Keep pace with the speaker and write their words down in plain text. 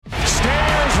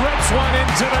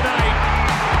to the night.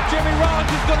 Jimmy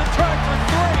Rollins is going to try for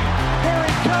three. Here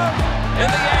he comes. In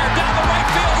the air, down the right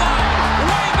field line.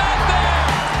 Way back there.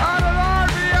 On an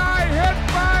RBI hit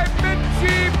by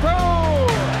Mitchie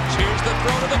Poole. Here's the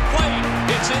throw to the plate.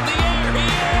 It's in the air. He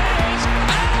is.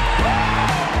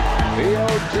 The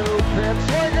 0-2 pitch.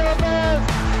 Swing and a miss.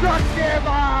 Struck him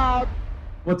out.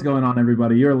 What's going on,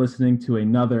 everybody? You're listening to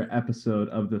another episode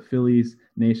of the Phillies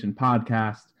Nation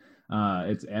podcast.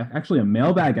 It's actually a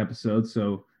mailbag episode,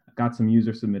 so I got some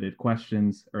user-submitted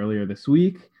questions earlier this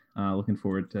week. Looking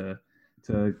forward to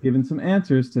giving some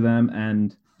answers to them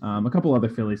and a couple other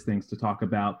Phillies things to talk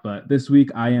about. But this week,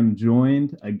 I am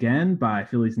joined again by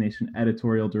Phillies Nation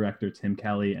editorial director Tim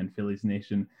Kelly and Phillies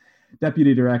Nation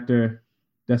deputy director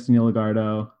Destiny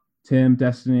Legardo. Tim,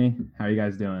 Destiny, how are you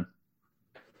guys doing?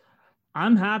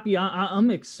 I'm happy.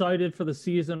 I'm excited for the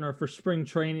season or for spring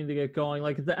training to get going.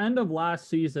 Like at the end of last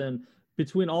season,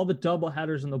 between all the double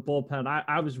headers and the bullpen,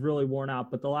 I was really worn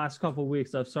out. But the last couple of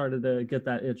weeks, I've started to get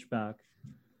that itch back.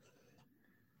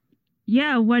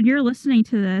 Yeah, when you're listening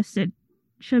to this, it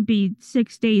should be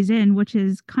 6 days in, which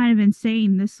is kind of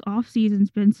insane. This off season's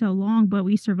been so long, but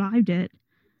we survived it.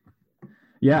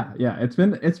 Yeah. It's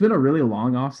been a really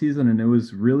long off season, and it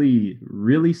was really,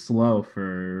 really slow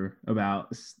for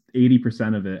about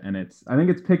 80% of it. And I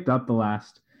think it's picked up the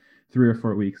last 3 or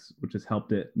 4 weeks, which has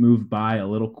helped it move by a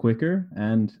little quicker.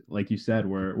 And like you said,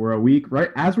 we're a week, right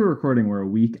as we're recording, we're a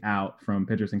week out from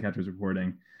pitchers and catchers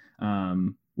reporting.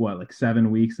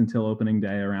 7 weeks until opening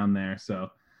day, around there.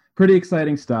 So pretty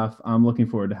exciting stuff. I'm looking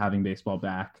forward to having baseball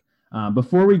back.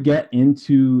 Before we get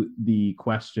into the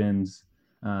questions,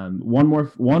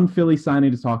 one Philly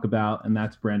signing to talk about, and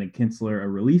that's Brandon Kintzler, a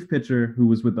relief pitcher who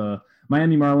was with the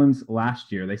Miami Marlins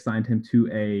last year. They signed him to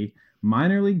a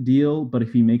minor league deal, but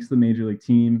if he makes the major league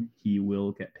team, he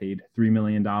will get paid $3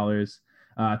 million.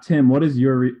 Tim, what is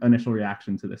your initial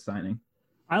reaction to this signing?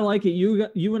 I like it.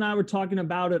 You and I were talking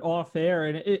about it off air,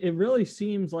 and it really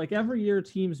seems like every year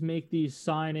teams make these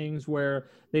signings where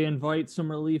they invite some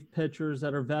relief pitchers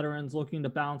that are veterans looking to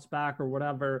bounce back or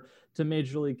whatever to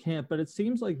Major League camp. But it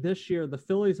seems like this year the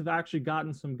Phillies have actually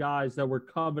gotten some guys that were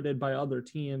coveted by other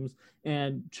teams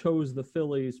and chose the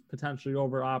Phillies potentially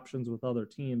over options with other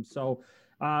teams. So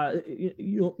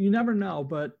you never know,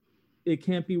 but it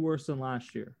can't be worse than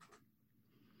last year.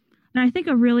 And I think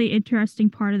a really interesting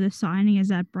part of the signing is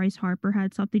that Bryce Harper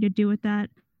had something to do with that.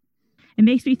 It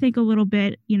makes me think a little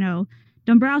bit,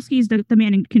 Dombrowski's the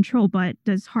man in control, but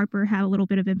does Harper have a little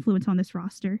bit of influence on this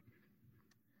roster?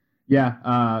 Yeah.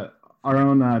 Our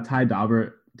own Ty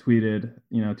Daubert tweeted,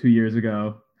 2 years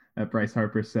ago that Bryce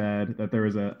Harper said that there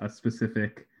was a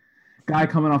specific guy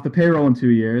coming off the payroll in 2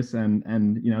 years. And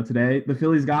today the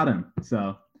Phillies got him.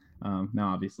 So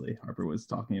now, obviously, Harper was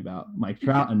talking about Mike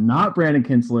Trout and not Brandon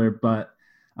Kintzler, but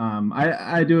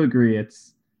I do agree.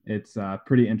 It's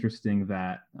pretty interesting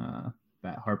that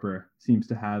Harper seems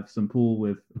to have some pull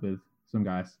with some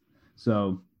guys.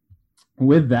 So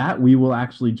with that, we will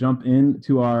actually jump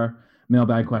into our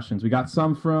mailbag questions. We got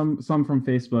some from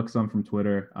Facebook, some from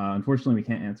Twitter. Unfortunately, we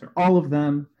can't answer all of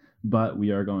them, but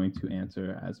we are going to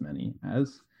answer as many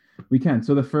as we can.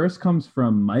 So the first comes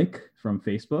from Mike from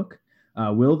Facebook.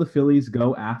 Will the Phillies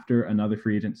go after another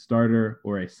free agent starter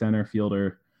or a center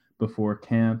fielder before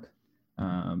camp?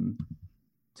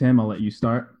 Tim, I'll let you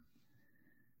start.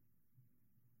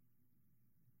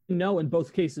 No, in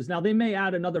both cases. Now, they may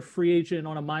add another free agent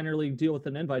on a minor league deal with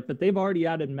an invite, but they've already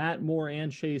added Matt Moore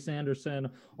and Chase Anderson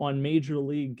on major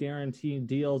league guaranteed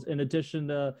deals, in addition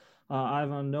to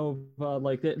Ivan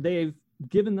Nova. They've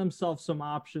given themselves some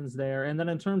options there. And then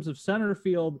in terms of center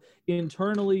field,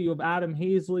 internally, you have Adam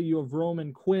Hazley, you have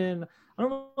Roman Quinn. I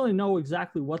don't really know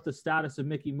exactly what the status of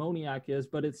Mickey Moniak is,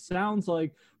 but it sounds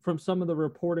like from some of the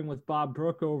reporting with Bob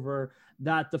Brookover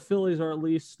that the Phillies are at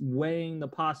least weighing the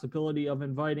possibility of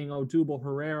inviting Odubel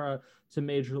Herrera to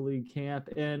Major League camp.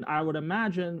 And I would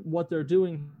imagine what they're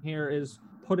doing here is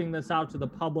putting this out to the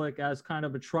public as kind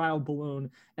of a trial balloon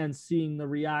and seeing the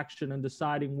reaction and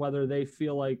deciding whether they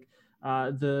feel like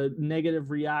the negative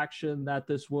reaction that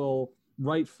this will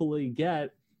rightfully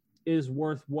get is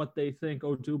worth what they think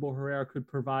Odubel Herrera could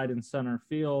provide in center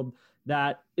field.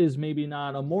 That is maybe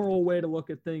not a moral way to look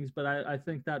at things, but I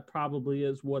think that probably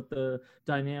is what the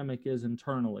dynamic is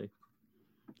internally.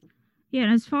 Yeah,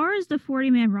 and as far as the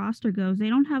 40-man roster goes, they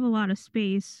don't have a lot of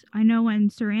space. I know when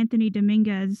Sir Anthony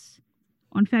Dominguez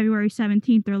on February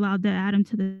 17th, they're allowed to add him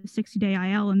to the 60-day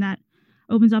IL, and that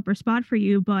opens up a spot for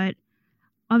you, but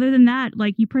other than that,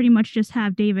 you pretty much just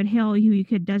have David Hill, who you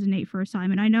could designate for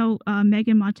assignment. I know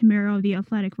Megan Montemero of The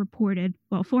Athletic reported,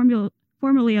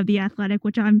 formerly of The Athletic,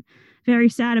 which I'm very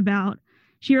sad about.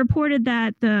 she reported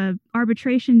that the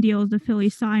arbitration deals the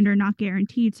Phillies signed are not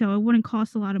guaranteed, so it wouldn't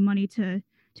cost a lot of money to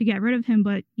get rid of him.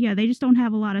 But yeah, they just don't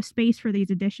have a lot of space for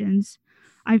these additions.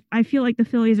 I feel like the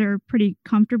Phillies are pretty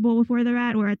comfortable with where they're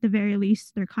at, or at the very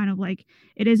least, they're kind of like,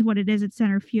 it is what it is at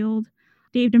center field.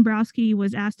 Dave Dombrowski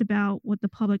was asked about what the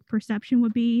public perception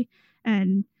would be,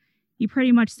 and he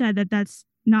pretty much said that that's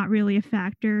not really a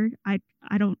factor. I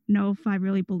don't know if I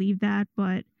really believe that,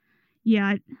 but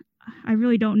yeah, I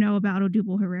really don't know about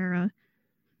Odubel Herrera.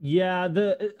 Yeah,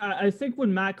 I think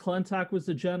when Matt Klentak was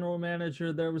the general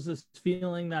manager, there was this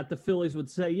feeling that the Phillies would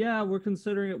say, yeah, we're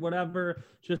considering it, whatever,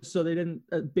 just so they didn't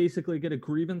basically get a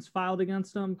grievance filed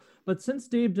against them. But since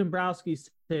Dave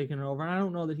Dombrowski's taken over, and I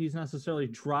don't know that he's necessarily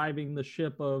driving the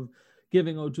ship of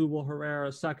giving Odubel Herrera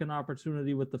a second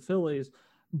opportunity with the Phillies,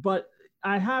 but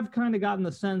I have kind of gotten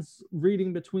the sense,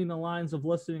 reading between the lines of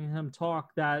listening to him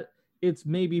talk, that it's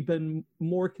maybe been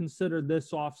more considered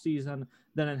this offseason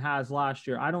than it has last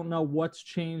year. I don't know what's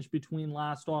changed between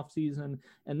last offseason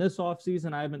and this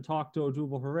offseason. I haven't talked to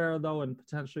Odubel Herrera, though, and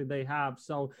potentially they have.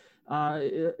 So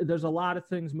there's a lot of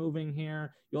things moving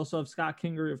here. You also have Scott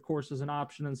Kingery, of course, as an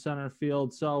option in center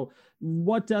field. So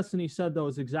what Destiny said, though,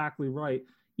 is exactly right.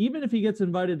 Even if he gets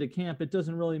invited to camp, it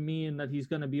doesn't really mean that he's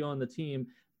going to be on the team.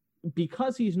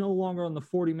 Because he's no longer on the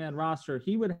 40-man roster,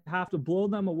 he would have to blow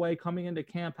them away coming into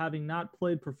camp, having not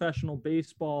played professional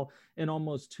baseball in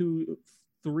almost 2-3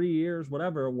 years,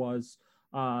 whatever it was,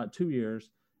 2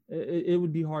 years. It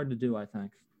would be hard to do, I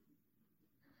think.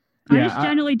 Yeah, I just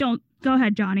generally don't. Go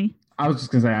ahead, Johnny. I was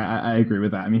just gonna say I agree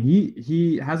with that. I mean,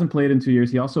 he hasn't played in 2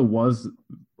 years. He also was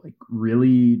like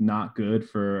really not good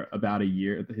for about a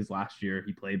year. His last year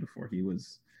he played before he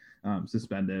was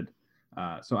suspended.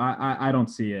 So I don't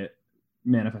see it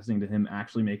manifesting to him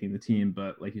actually making the team,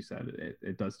 but like you said,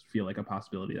 it does feel like a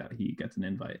possibility that he gets an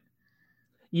invite.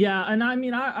 Yeah, and I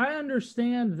mean, I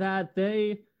understand that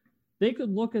they could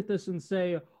look at this and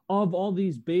say, of all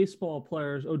these baseball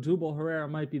players, Odubel Herrera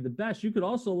might be the best. You could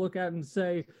also look at it and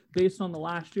say, based on the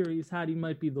last year he's had, he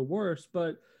might be the worst.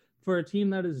 But for a team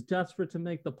that is desperate to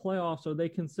make the playoffs, are they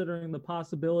considering the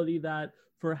possibility that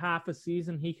for half a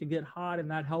season he could get hot and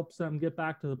that helps them get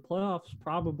back to the playoffs?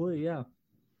 Probably, yeah.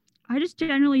 I just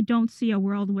generally don't see a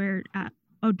world where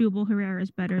Odubel Herrera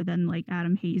is better than like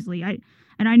Adam Hazley.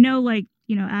 I know, like,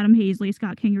 you know, Adam Hazley,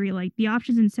 Scott Kingery, like the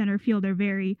options in center field are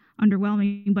very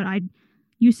underwhelming, but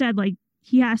you said like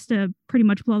he has to pretty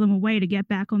much blow them away to get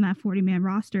back on that 40-man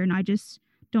roster, and I just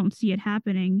don't see it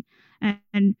happening.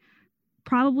 And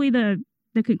probably the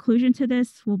conclusion to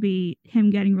this will be him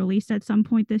getting released at some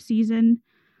point this season.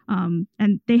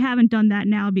 And they haven't done that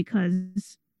now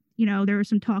because, you know, there was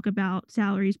some talk about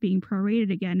salaries being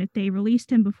prorated again. If they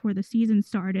released him before the season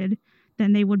started,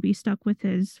 then they would be stuck with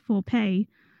his full pay.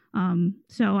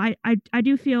 So I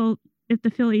do feel if the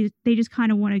Phillies, they just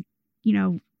kind of want to, you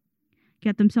know,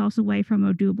 get themselves away from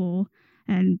Odubel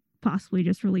and possibly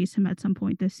just release him at some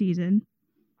point this season.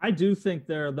 I do think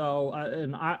there, though,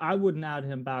 and I wouldn't add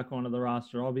him back onto the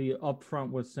roster. I'll be upfront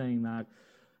with saying that.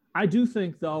 I do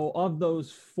think, though, of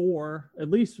those four, at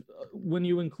least when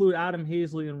you include Adam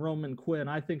Hazley and Roman Quinn,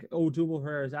 I think Odubel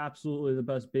Herrera is absolutely the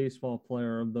best baseball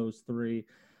player of those three.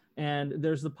 And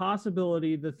there's the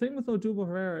possibility, the thing with Odubel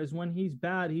Herrera is when he's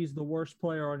bad, he's the worst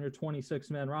player on your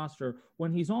 26-man roster.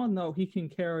 When he's on, though, he can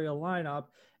carry a lineup.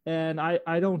 And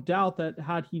I don't doubt that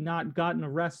had he not gotten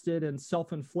arrested and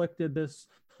self-inflicted this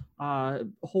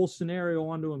whole scenario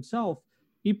onto himself,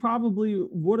 he probably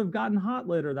would have gotten hot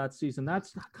later that season.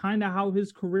 That's kind of how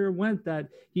his career went, that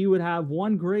he would have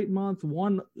one great month,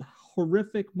 one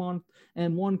horrific month,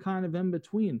 and one kind of in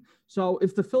between. So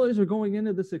if the Phillies are going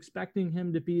into this expecting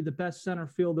him to be the best center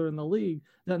fielder in the league,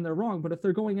 then they're wrong. But if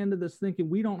they're going into this thinking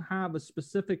we don't have a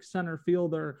specific center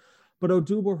fielder, but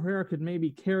Odubel Herrera could maybe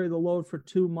carry the load for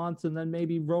 2 months, and then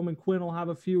maybe Roman Quinn will have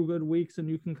a few good weeks and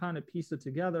you can kind of piece it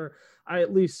together. I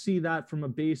at least see that from a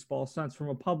baseball sense. From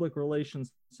a public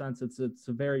relations sense, it's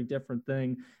a very different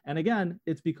thing. And again,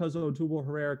 it's because Odubel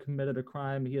Herrera committed a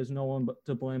crime. He has no one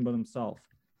to blame but himself.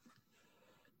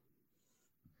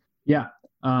 Yeah,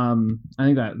 I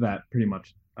think that pretty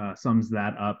much sums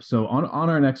that up. So on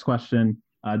our next question,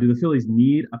 do the Phillies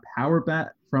need a power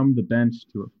bat from the bench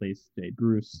to replace Jay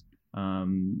Bruce?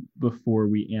 Before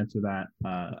we answer that,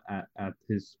 at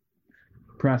his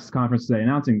press conference today,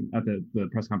 announcing that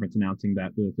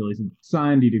the Phillies had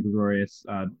signed Didi Gregorius,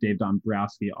 Dave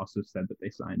Dombrowski also said that they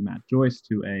signed Matt Joyce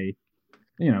to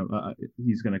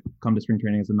he's going to come to spring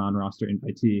training as a non-roster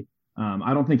invitee.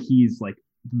 I don't think he's like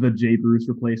the Jay Bruce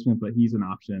replacement, but he's an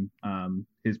option.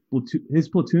 His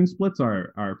platoon splits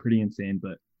are pretty insane,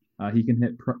 but he can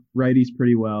hit righties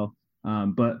pretty well.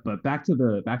 But back to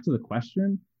the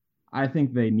question, I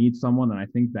think they need someone, and I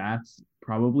think that's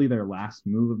probably their last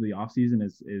move of the offseason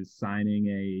is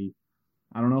signing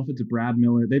I don't know if it's a Brad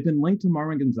Miller. They've been linked to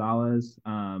Marwin Gonzalez,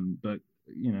 but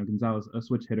Gonzalez a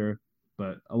switch hitter,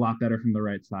 but a lot better from the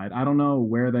right side. I don't know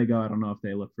where they go. I don't know if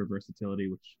they look for versatility,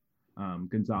 which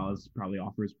Gonzalez probably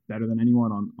offers better than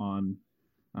anyone on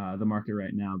the market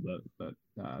right now. But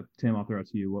Tim, I'll throw it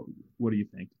to you. What do you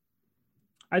think?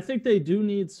 I think they do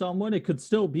need someone. It could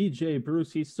still be Jay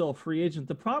Bruce. He's still a free agent.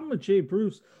 The problem with Jay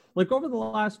Bruce, like over the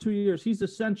last 2 years, he's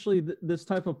essentially this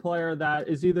type of player that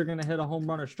is either going to hit a home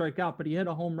run or strike out, but he hit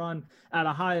a home run at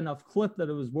a high enough clip that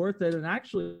it was worth it. And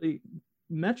actually,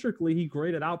 metrically, he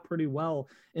graded out pretty well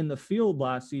in the field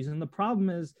last season. The problem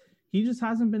is he just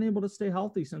hasn't been able to stay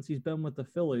healthy since he's been with the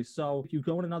Phillies. So if you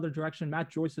go in another direction, Matt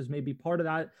Joyce is maybe part of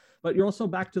that, but you're also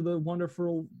back to the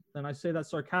wonderful, and I say that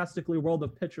sarcastically, world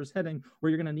of pitchers hitting, where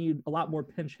you're going to need a lot more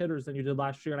pinch hitters than you did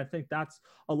last year. And I think that's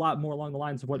a lot more along the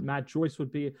lines of what Matt Joyce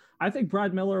would be. I think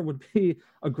Brad Miller would be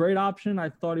a great option. I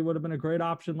thought he would have been a great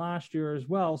option last year as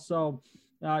well. So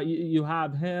you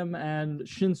have him, and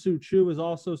Shin-Soo Choo is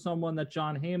also someone that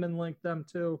John Heyman linked them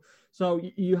to. So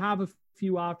you have a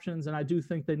few options, and I do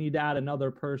think they need to add another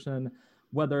person,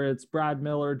 whether it's Brad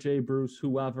Miller, Jay Bruce,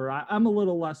 whoever. I'm a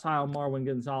little less high on Marwin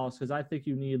Gonzalez because I think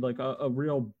you need like a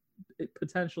real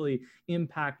potentially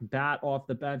impact bat off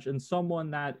the bench, and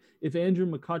someone that if Andrew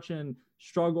McCutchen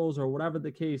struggles or whatever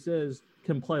the case is,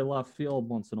 can play left field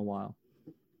once in a while.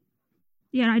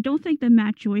 Yeah, I don't think the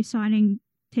Matt Joyce signing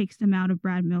takes them out of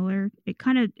Brad Miller.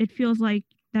 It feels like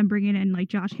them bringing in like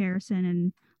Josh Harrison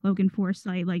and Logan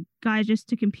Forsythe, like guys just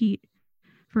to compete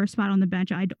for a spot on the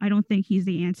bench. I don't think he's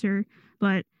the answer,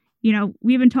 but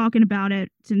we've been talking about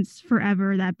it since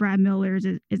forever that Brad Miller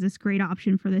is this great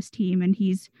option for this team, and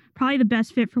he's probably the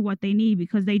best fit for what they need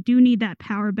because they do need that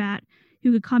power bat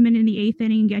who could come in the 8th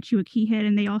inning and get you a key hit,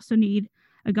 and they also need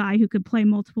a guy who could play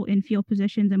multiple infield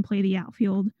positions and play the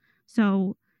outfield.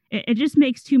 So it just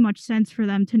makes too much sense for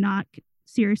them to not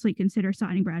seriously consider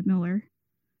signing Brad Miller.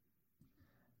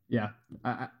 Yeah,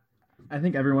 I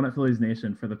think everyone at Phillies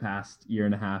Nation for the past year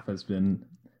and a half has been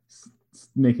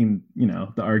making,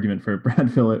 the argument for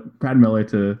Brad Miller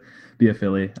to be a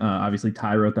Philly. Obviously,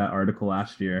 Ty wrote that article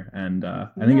last year, and I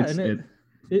think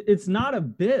it's not a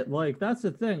bit. Like, that's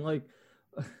the thing. Like,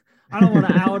 I don't want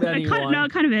to out anyone. No,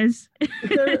 it kind of is.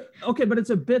 Okay, but it's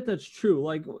a bit that's true.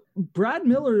 Like, Brad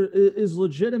Miller is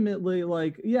legitimately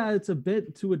like, yeah, it's a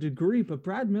bit to a degree, but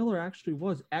Brad Miller actually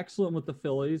was excellent with the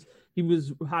Phillies. He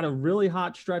had a really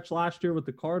hot stretch last year with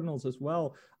the Cardinals as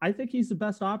well. I think he's the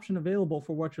best option available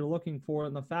for what you're looking for,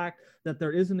 and the fact that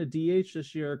there isn't a DH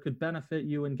this year could benefit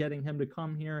you in getting him to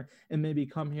come here and maybe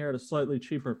come here at a slightly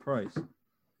cheaper price.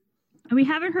 We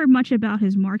haven't heard much about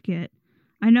his market.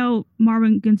 I know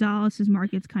Marwin Gonzalez's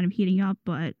market's kind of heating up,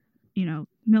 but,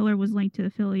 Miller was linked to the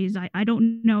Phillies. I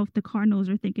don't know if the Cardinals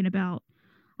are thinking about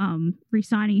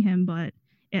re-signing him, but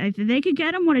if they could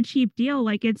get him on a cheap deal,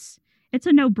 like it's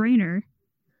a no-brainer.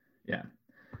 Yeah.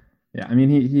 Yeah. I mean,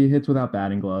 he hits without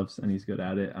batting gloves and he's good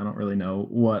at it. I don't really know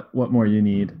what more you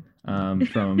need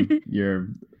from your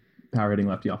power hitting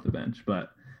lefty off the bench,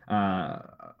 but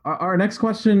our next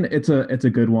question, it's a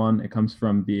good one. It comes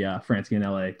from the Fransky in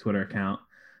LA Twitter account.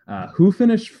 Who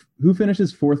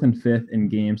finishes 4th and 5th in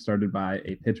games started by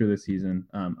a pitcher this season?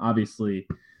 Obviously,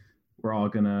 we're all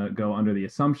gonna go under the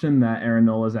assumption that Aaron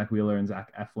Nola, Zach Wheeler, and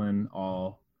Zach Eflin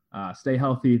all stay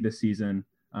healthy this season.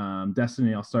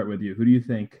 Destiny, I'll start with you. Who do you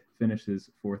think finishes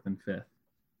 4th and 5th?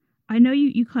 I know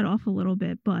you cut off a little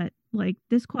bit, but like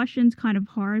this question's kind of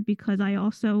hard because I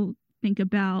also think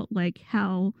about like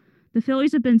how the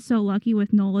Phillies have been so lucky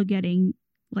with Nola getting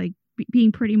like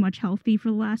being pretty much healthy for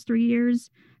the last 3 years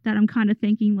that I'm kind of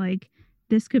thinking like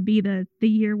this could be the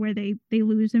year where they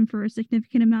lose him for a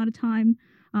significant amount of time.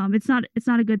 It's not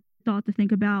a good thought to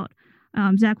think about.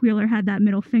 Zach Wheeler had that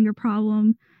middle finger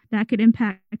problem that could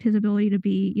impact his ability to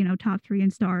be, top 3 in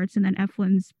starts. And then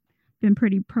Eflin's been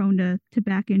pretty prone to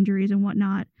back injuries and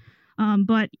whatnot.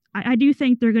 But I do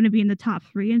think they're going to be in the top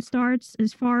 3 in starts.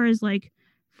 As far as like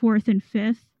 4th and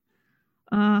 5th,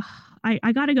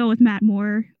 I got to go with Matt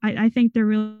Moore. I think they're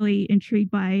really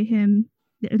intrigued by him.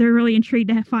 They're really intrigued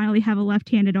to finally have a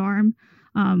left-handed arm.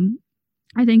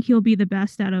 I think he'll be the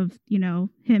best out of,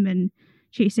 him and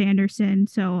Chase Anderson.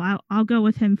 So I'll go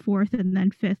with him 4th and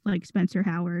then 5th, like Spencer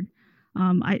Howard.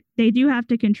 They do have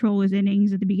to control his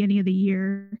innings at the beginning of the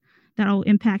year. That'll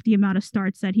impact the amount of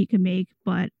starts that he can make.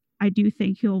 But I do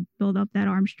think he'll build up that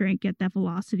arm strength, get that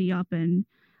velocity up, and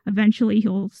eventually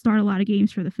he'll start a lot of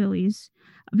games for the Phillies.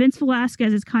 Vince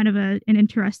Velasquez is kind of an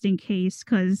interesting case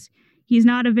because he's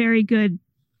not a very good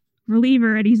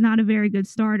reliever and he's not a very good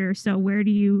starter. So where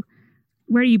do you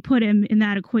put him in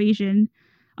that equation?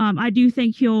 I do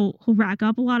think he'll rack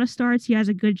up a lot of starts. He has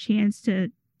a good chance to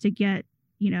get,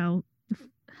 he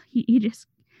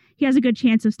has a good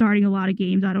chance of starting a lot of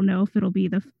games. I don't know if it'll be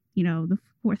the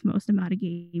fourth most amount of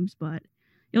games, but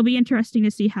it'll be interesting to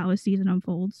see how his season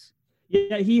unfolds.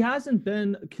 Yeah, he hasn't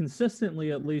been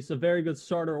consistently, at least, a very good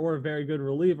starter or a very good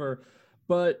reliever.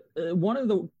 But one of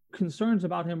the concerns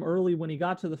about him early when he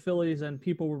got to the Phillies and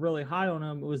people were really high on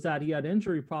him was that he had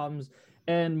injury problems.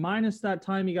 And minus that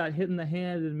time he got hit in the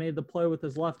hand and made the play with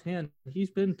his left hand, he's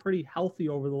been pretty healthy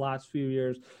over the last few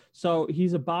years. So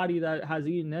he's a body that has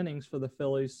eaten innings for the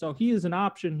Phillies. So he is an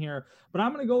option here. But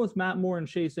I'm going to go with Matt Moore and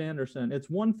Chase Anderson.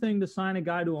 It's one thing to sign a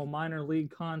guy to a minor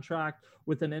league contract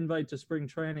with an invite to spring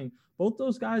training. Both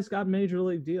those guys got major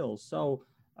league deals. So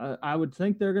I would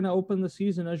think they're going to open the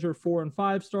season as your 4 and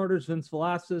 5 starters. Vince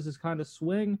Velasquez is kind of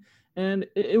swing. And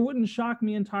it wouldn't shock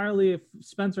me entirely if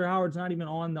Spencer Howard's not even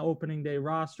on the opening day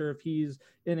roster, if he's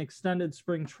in extended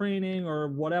spring training or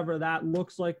whatever that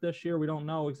looks like this year. We don't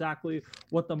know exactly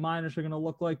what the minors are going to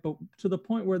look like, but to the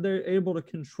point where they're able to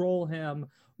control him,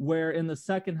 where in the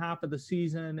second half of the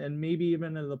season and maybe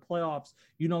even into the playoffs,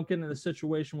 you don't get into a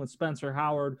situation with Spencer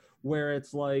Howard where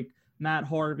it's like Matt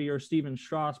Harvey or Steven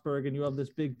Strasburg, and you have this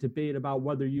big debate about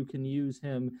whether you can use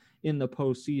him in the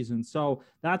postseason. So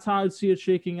that's how I'd see it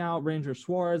shaking out. Ranger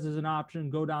Suarez is an option,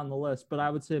 go down the list, but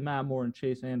I would say Matt Moore and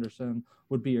Chase Anderson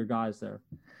would be your guys there.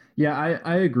 Yeah,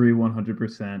 I agree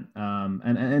 100%.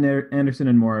 And Anderson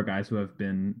and Moore are guys who have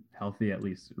been healthy, at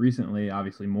least recently.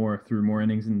 Obviously, Moore threw more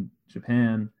innings in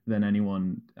Japan than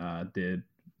anyone did,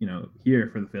 here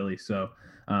for the Phillies. So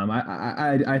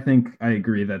I think I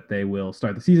agree that they will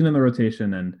start the season in the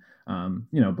rotation, and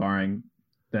barring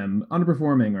them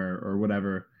underperforming or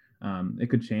whatever, it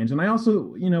could change. And I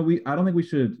also, I don't think we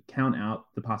should count out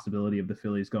the possibility of the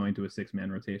Phillies going to a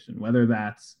 6-man rotation, whether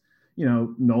that's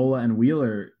Nola and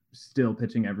Wheeler still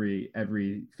pitching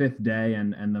every fifth day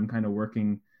and them kind of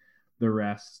working the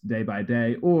rest day by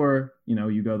day, or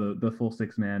you go the full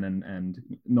 6-man and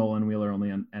Nola and Wheeler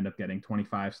only end up getting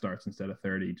 25 starts instead of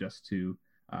 30 just to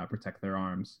protect their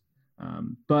arms.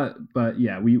 But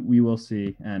yeah, we will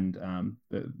see, and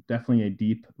definitely a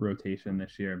deep rotation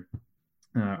this year.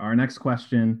 Our next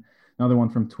question, another one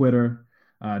from Twitter.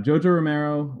 Jojo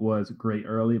Romero was great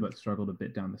early, but struggled a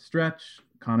bit down the stretch.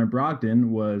 Connor Brogdon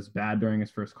was bad during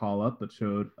his first call-up, but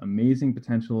showed amazing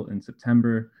potential in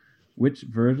September. Which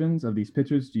versions of these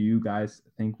pitchers do you guys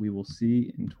think we will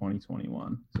see in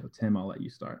 2021? So, Tim, I'll let you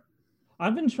start.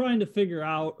 I've been trying to figure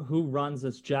out who runs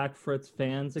this Jack Fritz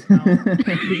fans account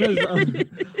because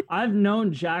I've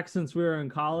known Jack since we were in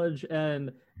college,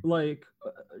 and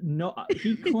no,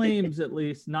 he claims at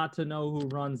least not to know who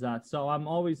runs that. So I'm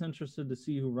always interested to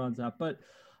see who runs that. But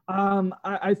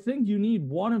I think you need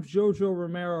one of Jojo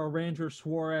Romero or Ranger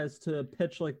Suarez to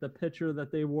pitch like the pitcher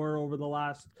that they were over the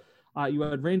last. You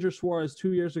had Ranger Suarez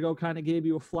 2 years ago, kind of gave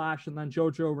you a flash, and then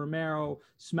Jojo Romero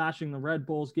smashing the Red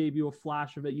Bulls gave you a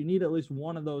flash of it. You need at least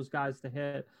one of those guys to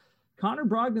hit. Connor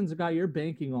Brogdon's a guy you're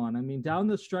banking on. I mean, down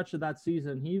the stretch of that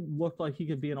season, he looked like he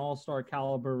could be an all-star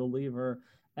caliber reliever,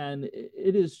 and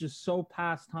it is just so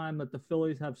past time that the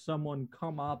Phillies have someone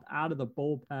come up out of the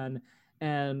bullpen.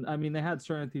 And, I mean, they had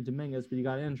Seranthony Dominguez, but he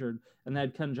got injured, and they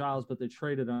had Ken Giles, but they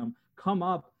traded him. Come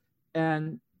up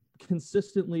and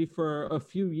consistently for a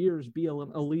few years be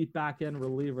an elite back-end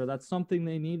reliever. That's something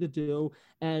they need to do.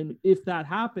 And if that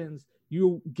happens,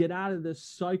 you get out of this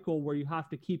cycle where you have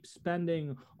to keep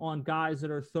spending on guys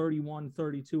that are 31,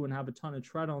 32 and have a ton of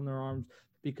tread on their arms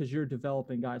because you're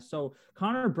developing guys. So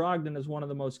Connor Brogdon is one of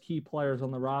the most key players on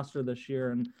the roster this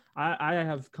year, and I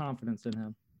have confidence in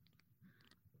him.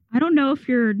 I don't know if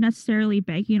you're necessarily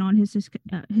banking on his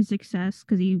success,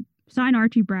 because he signed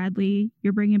Archie Bradley.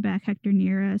 You're bringing back Hector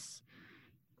Neris.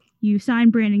 You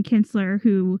signed Brandon Kinsler,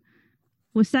 who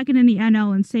was second in the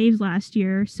NL in saves last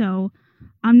year. So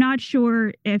I'm not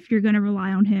sure if you're going to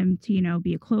rely on him to,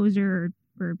 be a closer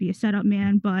or be a setup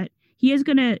man, but he is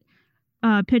going to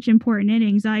pitch important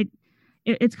innings.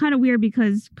 It's kind of weird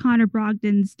because Connor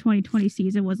Brogdon's 2020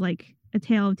 season was like a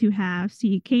tale of two halves.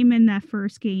 He came in that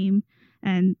first game,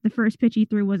 and the first pitch he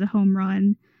threw was a home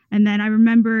run. And then I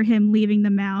remember him leaving the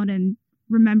mound and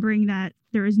remembering that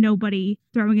there is nobody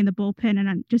throwing in the bullpen. And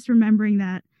I'm just remembering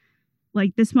that,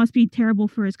 this must be terrible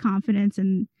for his confidence.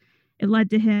 And it led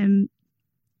to him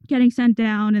getting sent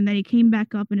down. And then he came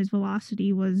back up and his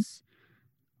velocity was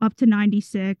up to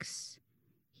 96.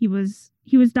 He was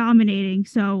dominating.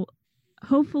 So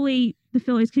hopefully the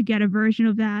Phillies could get a version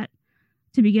of that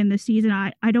to begin the season.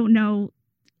 I don't know.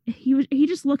 He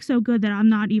just looks so good that I'm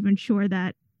not even sure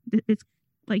that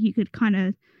like you could kind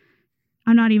of,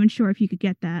 I'm not even sure if you could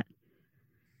get that.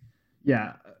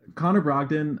 Yeah, Connor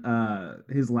Brogdon,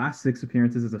 his last 6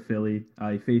 appearances as a Philly,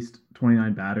 he faced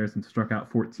 29 batters and struck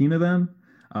out 14 of them,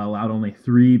 allowed only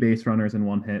 3 base runners and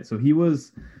 1 hit. So he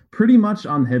was pretty much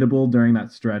unhittable during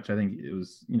that stretch. I think it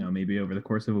was, maybe over the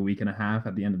course of a week and a half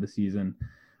at the end of the season.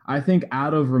 I think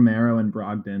out of Romero and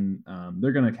Brogdon,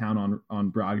 they're going to count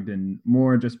on Brogdon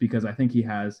more just because I think he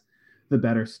has the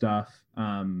better stuff.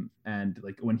 And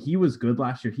like when he was good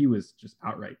last year, he was just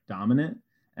outright dominant.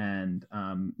 And,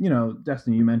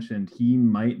 Destiny, you mentioned he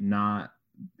might not,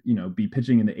 be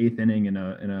pitching in the 8th inning in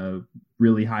a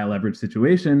really high leverage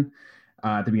situation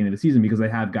at the beginning of the season because they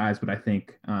have guys. But I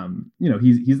think,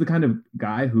 he's the kind of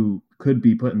guy who could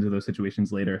be put into those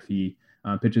situations later if he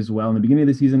pitches well in the beginning of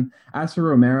the season. As for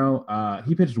Romero,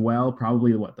 he pitched well,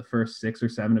 probably the first 6 or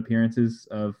 7 appearances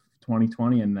of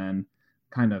 2020, and then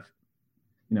kind of,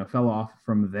 fell off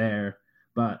from there.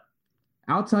 But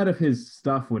outside of his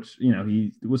stuff, which,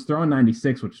 he was throwing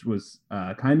 96, which was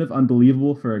kind of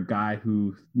unbelievable for a guy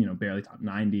who, barely topped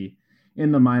 90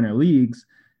 in the minor leagues,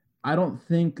 I don't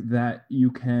think that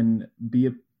you can be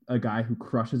a guy who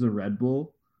crushes a Red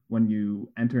Bull when you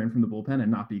enter in from the bullpen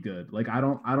and not be good. Like, I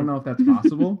don't know if that's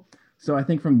possible. So I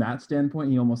think from that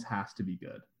standpoint, he almost has to be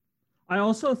good. I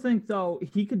also think, though,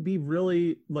 he could be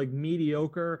really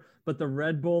mediocre, but the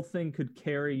Red Bull thing could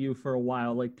carry you for a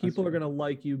while. Like, people are going to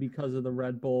like you because of the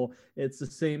Red Bull. It's the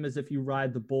same as if you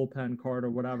ride the bullpen card or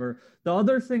whatever. The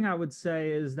other thing I would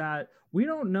say is that we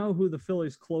don't know who the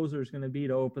Phillies closer is going to be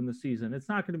to open the season. It's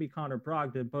not going to be Connor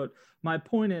Brogdon, but my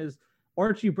point is,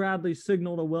 Archie Bradley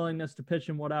signaled a willingness to pitch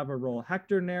in whatever role.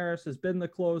 Hector Neris has been the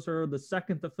closer. The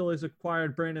second the Phillies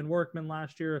acquired Brandon Workman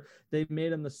last year, they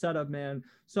made him the setup man.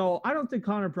 So I don't think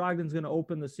Connor Brogdon's going to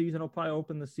open the season. He'll probably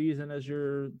open the season as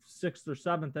your 6th or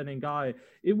 7th inning guy.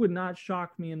 It would not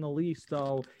shock me in the least,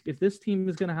 though, if this team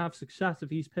is going to have success if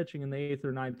he's pitching in the 8th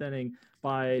or 9th inning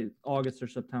by August or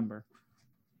September.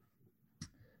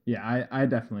 Yeah, I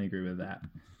definitely agree with that.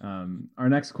 Our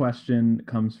next question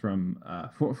comes from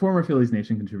former Phillies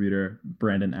Nation contributor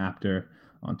Brandon Apter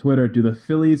on Twitter. Do the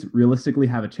Phillies realistically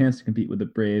have a chance to compete with the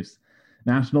Braves,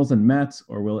 Nationals, and Mets,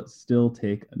 or will it still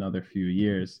take another few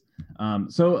years?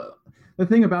 So the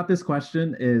thing about this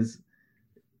question is,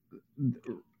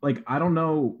 I don't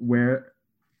know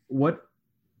what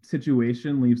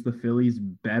situation leaves the Phillies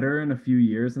better in a few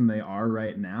years than they are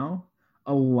right now.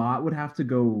 A lot would have to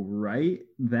go right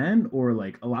then, or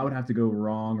a lot would have to go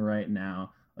wrong right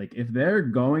now. If they're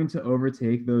going to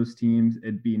overtake those teams,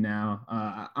 it'd be now.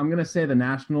 I'm going to say the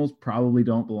Nationals probably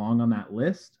don't belong on that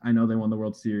list. I know they won the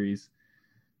World Series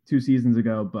 2 seasons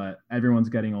ago, but everyone's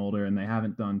getting older and they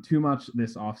haven't done too much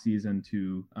this offseason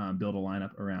to build a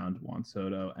lineup around Juan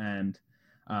Soto. And,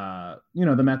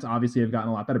 the Mets obviously have gotten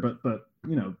a lot better, but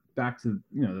back to,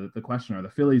 the question, are the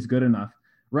Phillies good enough?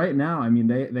 Right now, I mean,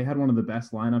 they had one of the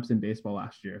best lineups in baseball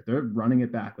last year. They're running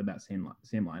it back with that same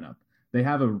lineup. They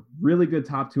have a really good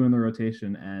top 2 in the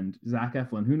rotation, and Zach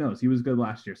Eflin, who knows? He was good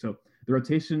last year. So the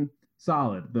rotation,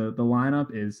 solid. The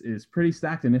lineup is pretty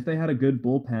stacked, and if they had a good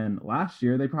bullpen last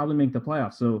year, they probably make the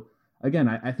playoffs. So again,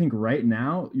 I think right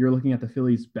now you're looking at the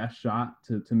Phillies' best shot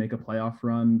to make a playoff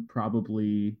run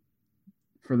probably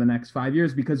for the next 5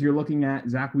 years, because you're looking at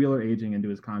Zach Wheeler aging into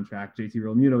his contract, JT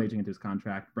Realmuto aging into his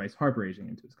contract, Bryce Harper aging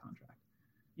into his contract.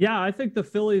 Yeah, I think the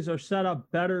Phillies are set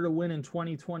up better to win in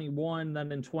 2021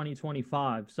 than in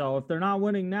 2025. So if they're not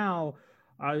winning now,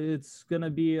 it's going to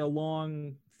be a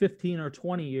long 15 or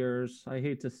 20 years, I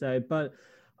hate to say. But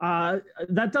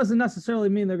that doesn't necessarily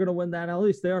mean they're going to win that. At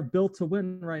least they are built to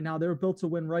win right now. They're built to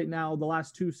win right now the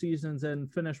last 2 seasons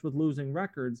and finish with losing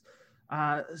records.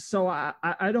 So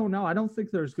I don't know. I don't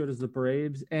think they're as good as the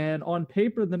Braves. And on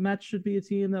paper, the Mets should be a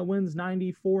team that wins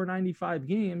 94, 95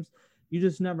 games. You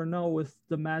just never know with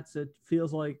the Mets. It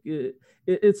feels like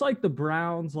it's like the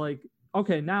Browns.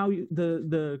 Okay, now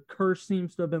the curse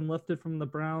seems to have been lifted from the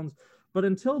Browns. But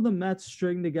until the Mets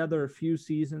string together a few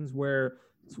seasons where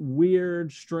it's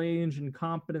weird, strange,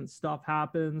 incompetent stuff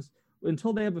happens,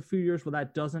 until they have a few years where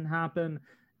that doesn't happen,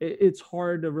 it's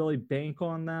hard to really bank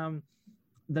on them.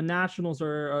 The Nationals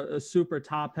are a super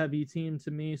top-heavy team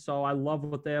to me, so I love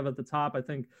what they have at the top. I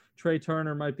think Trey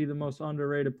Turner might be the most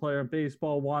underrated player in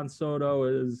baseball. Juan Soto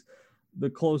is the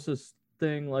closest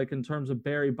thing, in terms of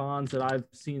Barry Bonds, that I've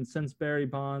seen since Barry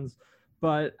Bonds.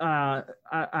 But I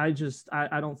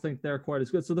don't think they're quite as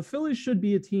good. So the Phillies should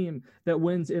be a team that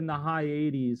wins in the high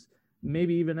 80s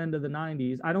maybe even into the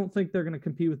 90s. I don't think they're going to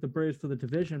compete with the Braves for the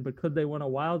division, but could they win a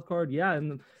wild card? Yeah,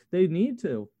 and they need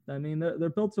to. I mean, they're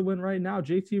built to win right now.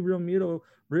 JT Realmuto,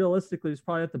 realistically, is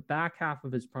probably at the back half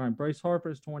of his prime. Bryce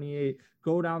Harper's 28.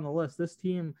 Go down the list. This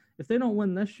team, if they don't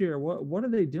win this year, what are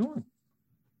they doing?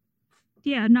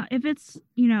 Yeah, if it's,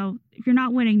 if you're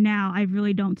not winning now, I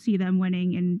really don't see them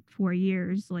winning in 4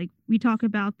 years. Like, we talk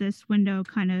about this window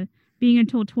kind of being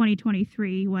until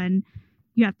 2023 when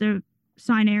you have to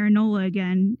sign Aaron Nola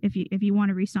again if you want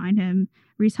to re-sign him.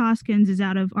 Rhys Hoskins is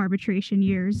out of arbitration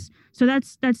years. So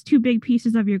that's two big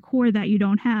pieces of your core that you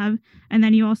don't have. And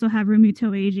then you also have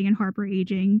Realmuto aging and Harper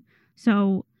aging.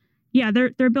 So yeah,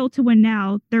 they're built to win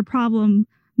now. Their problem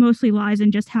mostly lies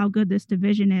in just how good this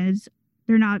division is.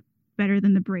 They're not better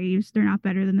than the Braves. They're not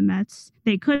better than the Mets.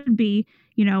 They could be,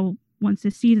 once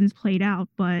the season's played out,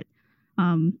 but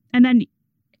and then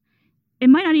it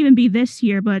might not even be this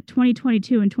year, but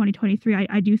 2022 and 2023,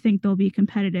 I do think they'll be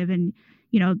competitive. And,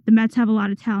 the Mets have a lot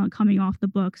of talent coming off the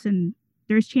books and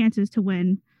there's chances to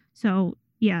win. So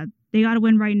yeah, they got to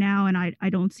win right now. And I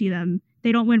don't see them. If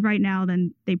they don't win right now,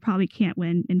 then they probably can't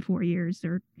win in 4 years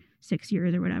or 6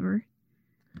 years or whatever.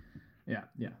 Yeah.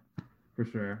 For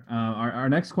sure. Our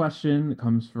next question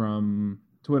comes from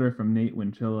Twitter from Nate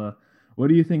Winchilla. What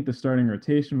do you think the starting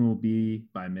rotation will be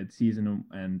by midseason?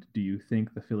 And do you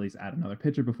think the Phillies add another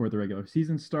pitcher before the regular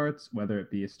season starts, whether it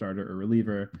be a starter or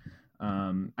reliever?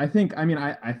 I think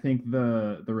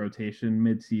the rotation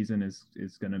midseason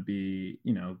is going to be,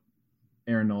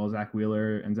 Aaron Nola, Zach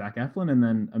Wheeler, and Zach Eflin, and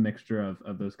then a mixture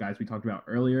of those guys we talked about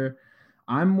earlier.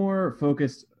 I'm more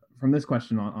focused from this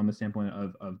question on the standpoint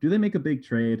of do they make a big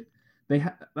trade?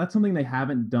 That's something they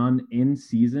haven't done in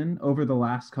season over the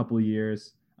last couple of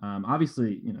years.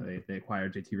 Obviously, they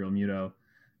acquired JT Realmuto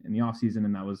in the offseason,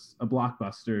 and that was a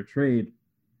blockbuster trade.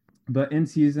 But in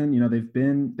season,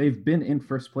 they've been in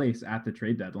first place at the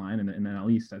trade deadline, and then at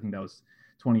least I think that was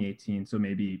 2018, so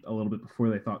maybe a little bit before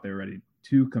they thought they were ready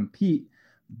to compete.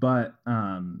 But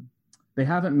they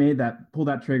haven't pulled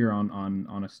that trigger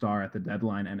on a star at the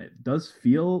deadline, and it does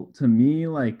feel to me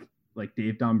like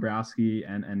Dave Dombrowski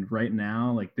and right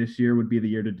now, like this year would be the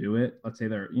year to do it. Let's say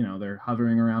they're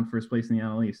hovering around first place in the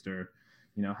NL East or,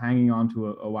 hanging on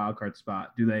to a wild card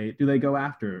spot. Do they go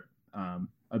after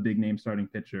a big name starting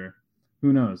pitcher?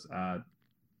 Who knows? I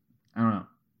don't know.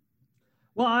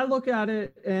 Well, I look at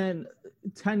it, and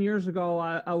 10 years ago,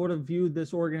 I would have viewed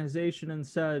this organization and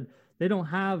said they don't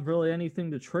have really anything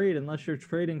to trade unless you're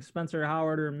trading Spencer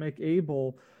Howard or Mick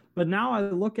Abel. But now I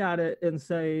look at it and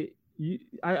say,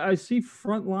 I see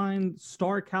frontline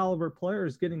star caliber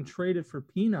players getting traded for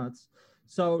peanuts.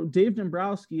 So Dave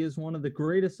Dombrowski is one of the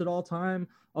greatest of all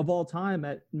time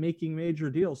at making major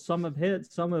deals. Some have hit,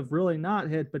 some have really not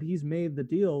hit, but he's made the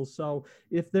deals. So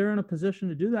if they're in a position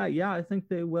to do that, yeah, I think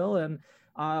they will. And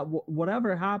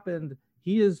whatever happened,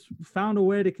 he has found a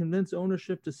way to convince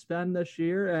ownership to spend this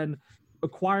year, and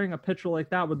acquiring a pitcher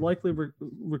like that would likely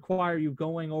require you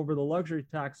going over the luxury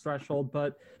tax threshold.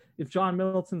 But if John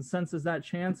Middleton senses that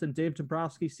chance and Dave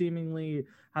Dombrowski seemingly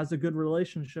has a good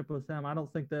relationship with them, I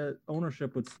don't think that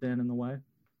ownership would stand in the way.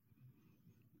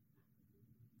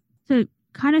 To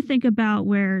kind of think about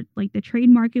where like the trade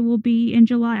market will be in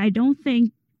July, I don't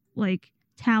think like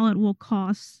talent it'll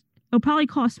probably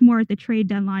cost more at the trade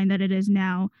deadline than it is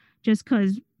now, just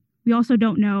because we also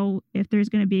don't know if there's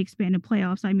going to be expanded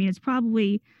playoffs. I mean, it's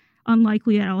probably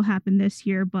unlikely that it'll happen this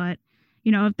year, but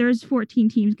if there's 14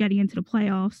 teams getting into the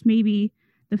playoffs, maybe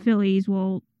the Phillies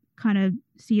will kind of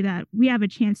see that we have a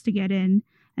chance to get in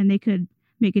and they could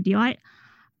make a deal.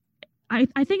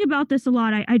 I think about this a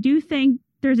lot. I do think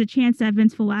there's a chance that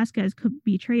Vince Velasquez could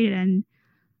be traded. And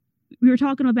we were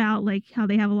talking about like how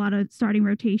they have a lot of starting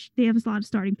rotation. They have a lot of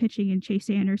starting pitching in Chase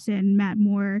Anderson, Matt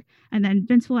Moore, and then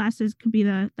Vince Velasquez could be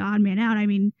the odd man out. I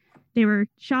mean, they were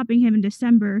shopping him in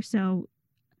December, so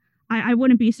I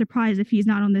wouldn't be surprised if he's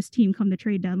not on this team come the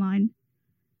trade deadline.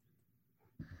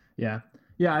 Yeah,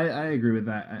 I agree with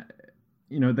that.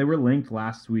 They were linked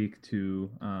last week to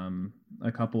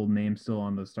a couple names still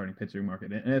on the starting pitching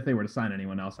market, and if they were to sign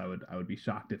anyone else, I would be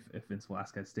shocked if Vince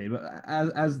Velasquez stayed. But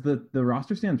as the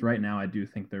roster stands right now, I do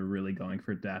think they're really going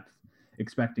for depth,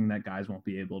 expecting that guys won't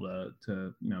be able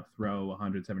to throw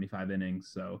 175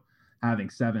 innings. So having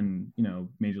 7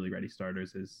 major league ready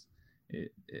starters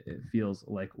it feels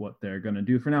like what they're going to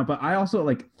do for now. But I also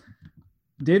like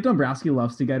Dave Dombrowski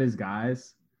loves to get his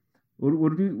guys.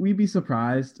 Would we be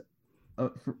surprised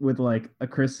with like a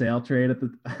Chris Sale trade at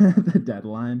the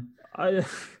deadline?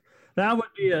 That would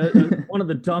be one of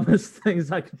the dumbest things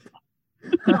I could.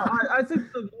 I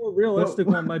think the more realistic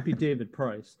one might be David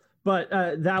Price, but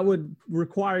that would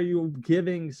require you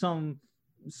giving some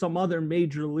some other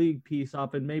major league piece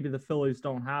up, and maybe the Phillies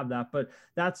don't have that, but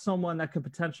that's someone that could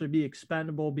potentially be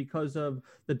expendable because of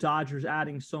the Dodgers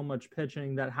adding so much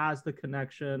pitching that has the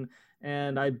connection.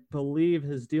 And I believe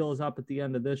his deal is up at the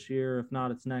end of this year. If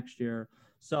not, it's next year.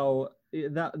 So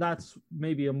that's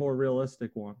maybe a more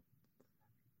realistic one.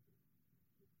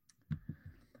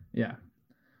 Yeah,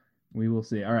 we will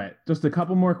see. All right, just a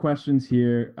couple more questions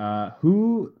here.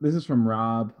 This is from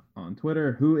Rob on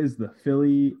Twitter. Who is the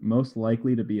Philly most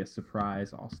likely to be a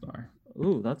surprise all-star?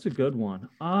 Ooh, that's a good one.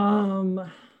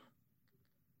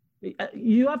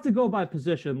 You have to go by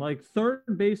position. Like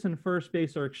third base and first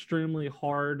base are extremely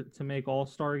hard to make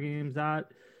all-star games at.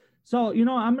 So,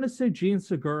 I'm going to say Jean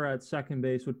Segura at second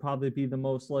base would probably be the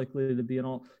most likely to be an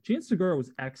all. Jean Segura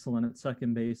was excellent at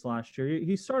second base last year.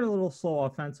 He started a little slow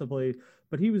offensively,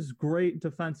 but he was great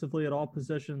defensively at all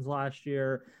positions last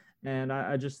year. And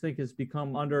I just think has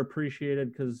become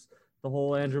underappreciated because the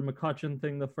whole Andrew McCutchen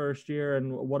thing the first year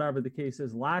and whatever the case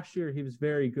is. Last year, he was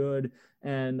very good,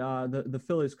 and the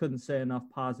Phillies couldn't say enough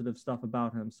positive stuff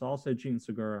about him. So I'll say Jean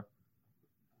Segura.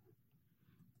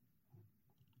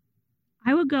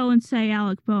 I would go and say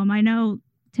Alec Boehm. I know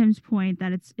Tim's point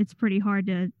that it's pretty hard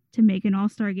to make an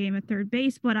all-star game at third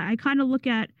base, but I kind of look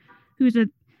at who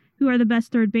are the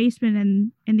best third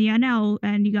basemen in the NL,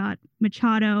 and you got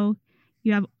Machado,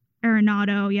 you have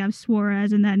Arenado, you have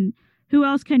Suarez, and then who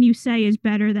else can you say is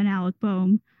better than Alec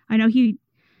Boehm? I know he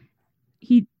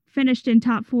finished in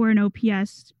top 4 in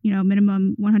OPS,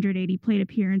 minimum 180 plate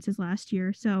appearances last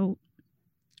year. So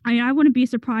I wouldn't be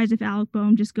surprised if Alec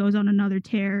Boehm just goes on another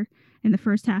tear in the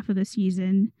first half of the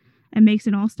season and makes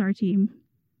an all-star team.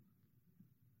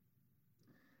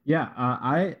 Yeah,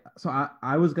 I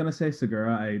was gonna say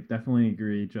Segura. I definitely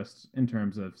agree. Just in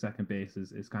terms of second base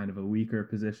is kind of a weaker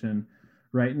position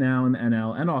right now in the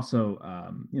NL, and also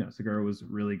Segura was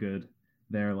really good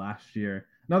there last year.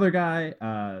 Another guy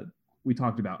we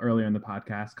talked about earlier in the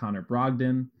podcast, Connor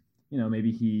Brogdon.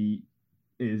 Maybe he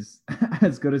is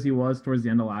as good as he was towards the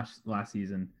end of last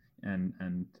season,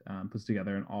 and puts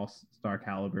together an all-star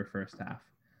caliber first half.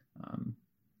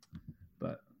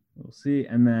 But we'll see.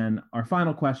 And then our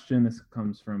final question, this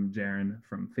comes from Jaron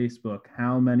from Facebook.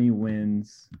 How many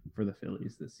wins for the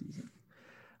Phillies this season?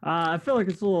 I feel like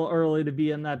it's a little early to be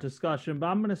in that discussion, but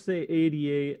I'm going to say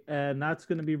 88, and that's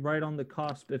going to be right on the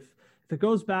cusp. If it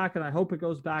goes back, and I hope it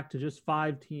goes back to just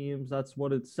 5 teams, that's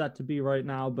what it's set to be right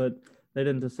now, but they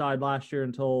didn't decide last year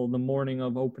until the morning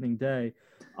of opening day.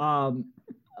 I'm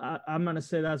going to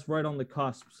say that's right on the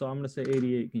cusp, so I'm going to say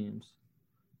 88 games.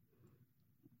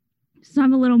 So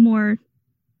I'm a little more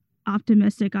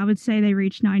optimistic. I would say they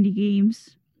reach 90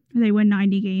 games. They win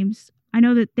 90 games. I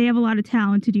know that they have a lot of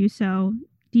talent to do so.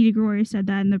 Didi Gregorius said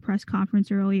that in the press conference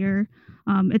earlier.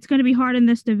 It's going to be hard in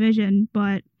this division,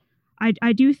 but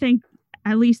I do think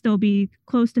at least they'll be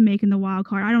close to making the wild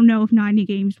card. I don't know if 90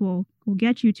 games will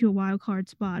get you to a wild card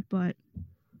spot, but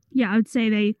yeah, I would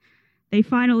say they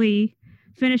finally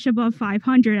finish above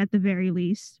 500 at the very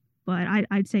least, but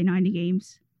I'd say 90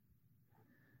 games.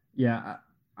 Yeah,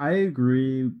 I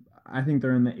agree. I think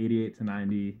they're in the 88 to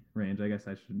 90 range. I guess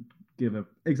I should give an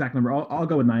exact number. I'll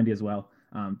go with 90 as well.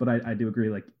 But I do agree,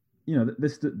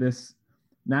 this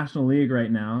National League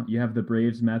right now, you have the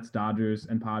Braves, Mets, Dodgers,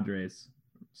 and Padres.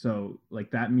 So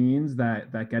that means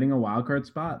that getting a wild card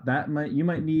spot, you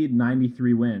might need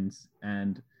 93 wins.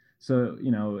 And so,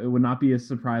 it would not be as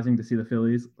surprising to see the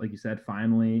Phillies, like you said,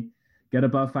 finally get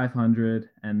above 500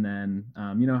 and then,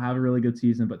 have a really good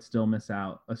season, but still miss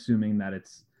out, assuming that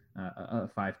it's a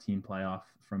 5-team playoff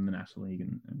from the National League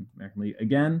and American League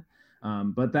again.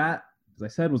 But that, as I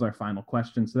said, was our final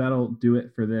question. So that'll do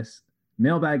it for this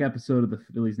mailbag episode of the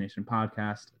Phillies Nation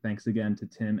podcast. Thanks again to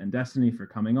Tim and Destiny for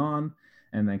coming on.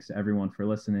 And thanks to everyone for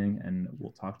listening. And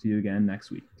we'll talk to you again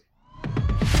next week.